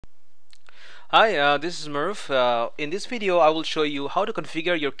Hi, this is Murph. In this video, I will show you how to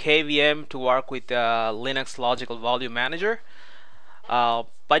configure your KVM to work with Linux Logical Volume Manager.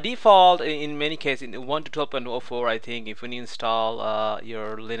 By default, in many cases, in Ubuntu 12.04, I think if when you install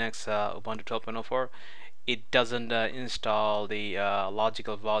your Linux Ubuntu 12.04, it doesn't install the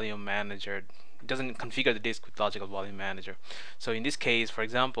Logical Volume Manager. It doesn't configure the disk with Logical Volume Manager. So in this case, for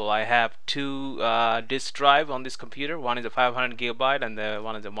example, I have two disk drive on this computer. One is a 500 gigabyte and the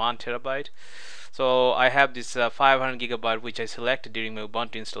one is a 1 terabyte. So I have this 500 gigabyte which I selected during my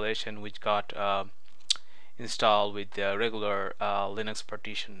Ubuntu installation, which got installed with the regular Linux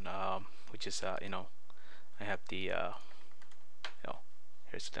partition, which is I have the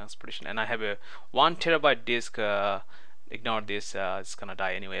here's the Linux partition, and I have a 1 terabyte disk. Ignore this; it's gonna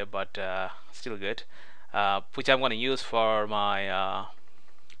die anyway, but still good. Which I'm gonna use for my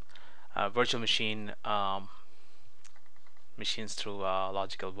virtual machine machines through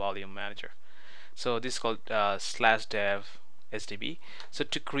Logical Volume Manager. So this is called /dev SDB. So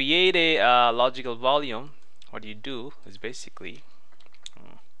to create a logical volume, what you do is basically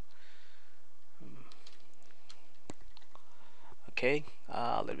okay,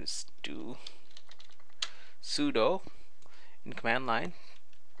 let us do sudo in command line.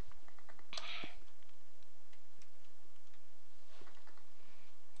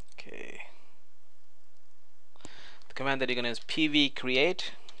 Okay, the command that you're gonna use pv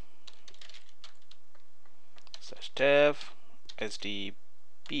create /dev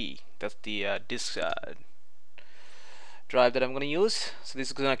SDB. That's the disk drive that I'm going to use. So this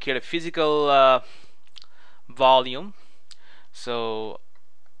is going to create a physical volume. So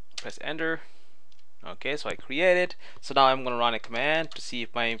press enter. Okay, so I create it. So now I'm going to run a command to see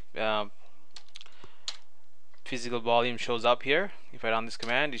if my physical volume shows up here. If I run this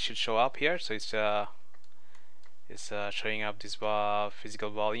command, it should show up here. So it's showing up this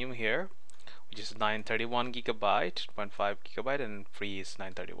physical volume here, which is 931 gigabyte, 0.5 gigabyte, and free is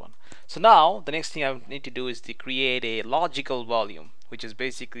 931. So now the next thing I need to do is to create a logical volume, which is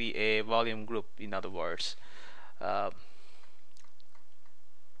basically a volume group, in other words.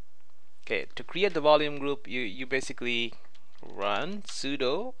 Okay, to create the volume group, you basically run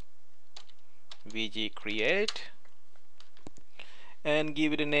sudo vg create and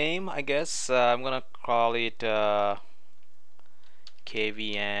give it a name. I guess I'm gonna call it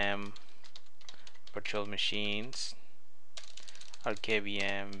KVM virtual machines or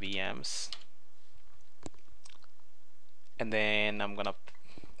KVM VMs, and then I'm gonna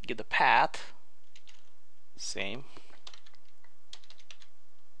give the path same.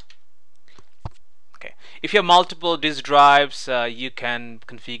 Okay, if you have multiple disk drives, you can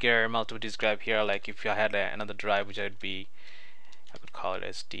configure multiple disk drive here. Like if you had another drive, which I could call it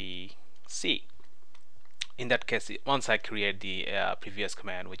SDC. In that case, once I create the previous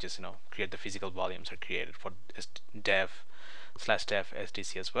command, which is create the physical volumes are created for dev /dev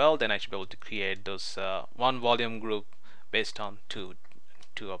SDC as well, then I should be able to create those one volume group based on two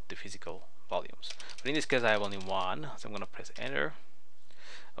of the physical volumes. But in this case, I have only one, so I'm going to press enter.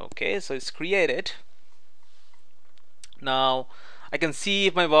 Okay, so it's created. Now I can see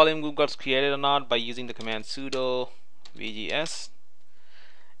if my volume group got created or not by using the command sudo vgs,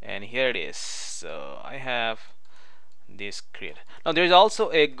 and here it is. So I have this create. Now there is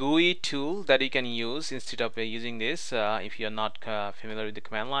also a GUI tool that you can use instead of using this if you're not familiar with the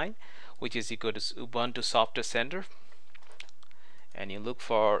command line, which is you go to Ubuntu Software Center and you look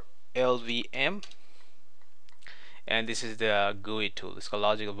for LVM, and this is the GUI tool. It's called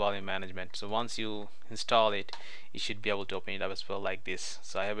Logical Volume Management. So once you install it, you should be able to open it up as well like this.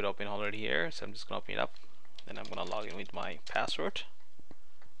 So I have it open already here, so I'm just gonna open it up, then I'm gonna log in with my password.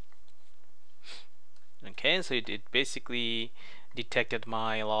 Okay, so it basically detected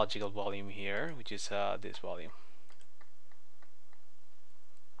my logical volume here, which is this volume.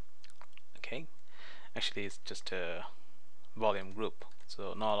 Okay, actually it's just a volume group,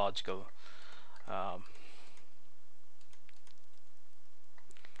 so no logical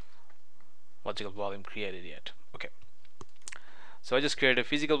logical volume created yet. Okay, so I just created a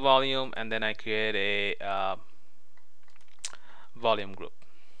physical volume and then I create a volume group.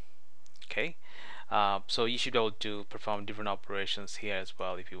 Okay, so you should be able to perform different operations here as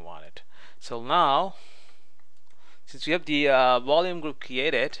well if you want it. So now, since we have the volume group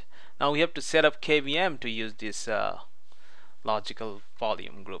created, now we have to set up KVM to use this logical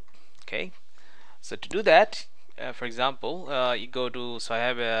volume group. Okay, so to do that, for example, you go to, so I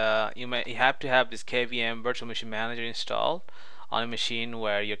have you have to have this KVM virtual machine manager installed on a machine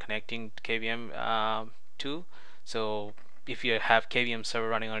where you're connecting KVM to. So if you have KVM server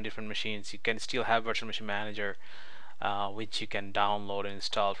running on different machines, you can still have virtual machine manager which you can download and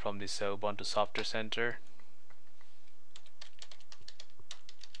install from this Ubuntu Software Center.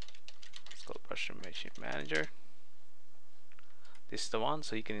 It's called Virtual Machine Manager. This is the one,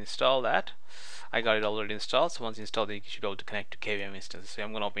 so you can install that. I got it already installed, so once installed, you should be able to connect to KVM instance. So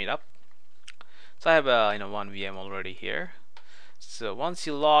I'm going to open it up. So I have one VM already here. So once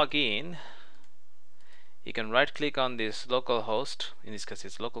you log in, you can right click on this local host. In this case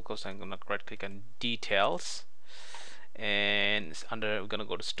it's localhost. I'm going to right click on details, and we're going to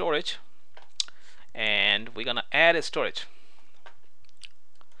go to storage, and we're going to add a storage.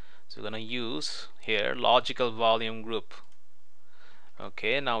 So we're going to use here logical volume group.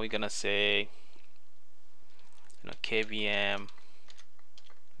 Okay, now we're going to say KVM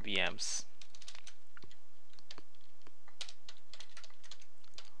VMs.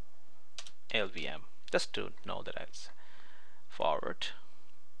 LVM, just to know that it's forward.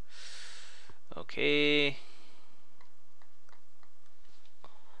 Okay,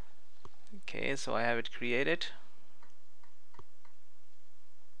 so I have it created.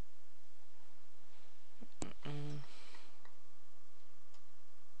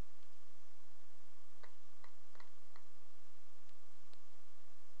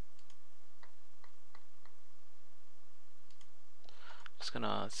 Just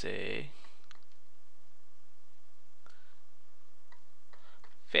gonna say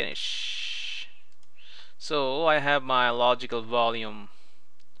finish. So I have my logical volume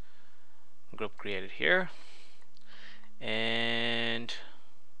group created here, and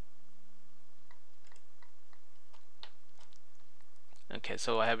okay,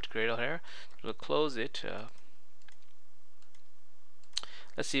 so I have it created here. We'll close it.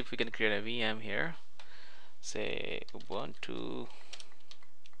 Let's see if we can create a VM here. Say Ubuntu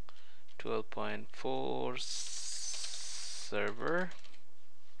 12.4 server,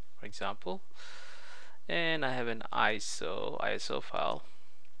 for example, and I have an ISO file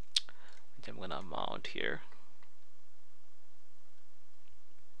which I'm gonna mount here.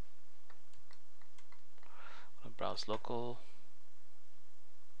 I'm gonna browse local.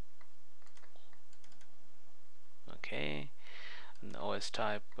 Okay, and the OS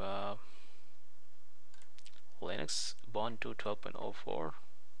type Linux, Ubuntu 12.04.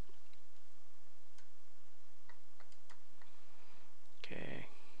 Okay.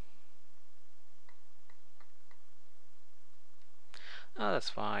 Oh, that's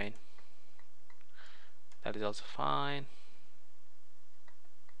fine. That is also fine.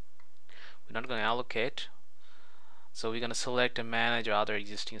 We're not going to allocate, so we're going to select and manage our other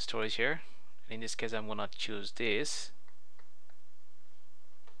existing storage here. And in this case, I'm going to choose this.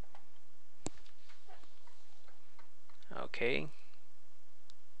 Okay.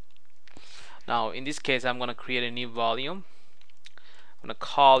 Now, in this case, I'm going to create a new volume. I'm going to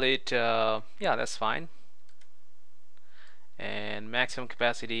call it, yeah, that's fine. And maximum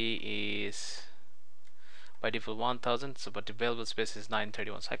capacity is by default 1000, so but the available space is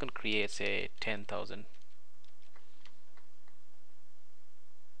 931, so I can create, say, 10,000.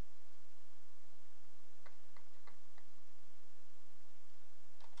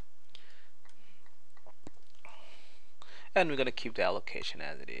 And we're going to keep the allocation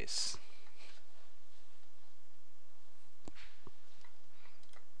as it is.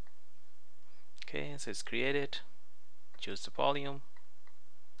 Okay, so it's created. Choose the volume,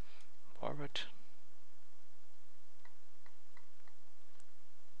 forward.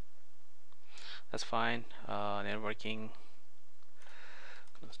 That's fine. Networking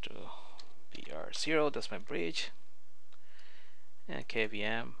close to BR0, that's my bridge. And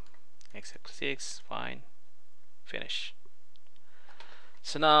KVM x86, fine. Finish.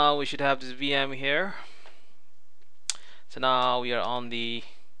 So now we should have this VM here. So now we are on the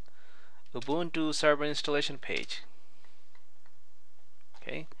Ubuntu server installation page.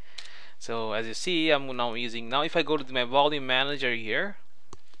 Okay, so as you see, I'm now using, now if I go to my volume manager here,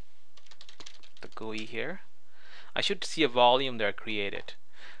 the GUI here, I should see a volume there created.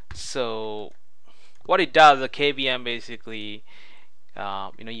 So what it does, the KVM basically,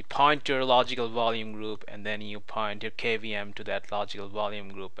 you point your logical volume group, and then you point your KVM to that logical volume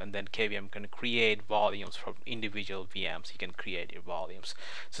group, and then KVM can create volumes from individual VMs. You can create your volumes.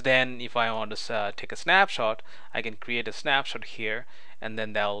 So then if I want to take a snapshot, I can create a snapshot here, and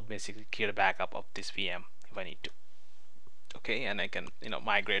then that'll basically create a backup of this VM if I need to. Okay, and I can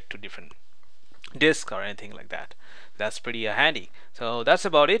migrate to different disk or anything like that. That's pretty handy. So that's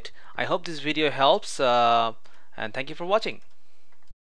about it. I hope this video helps, and thank you for watching.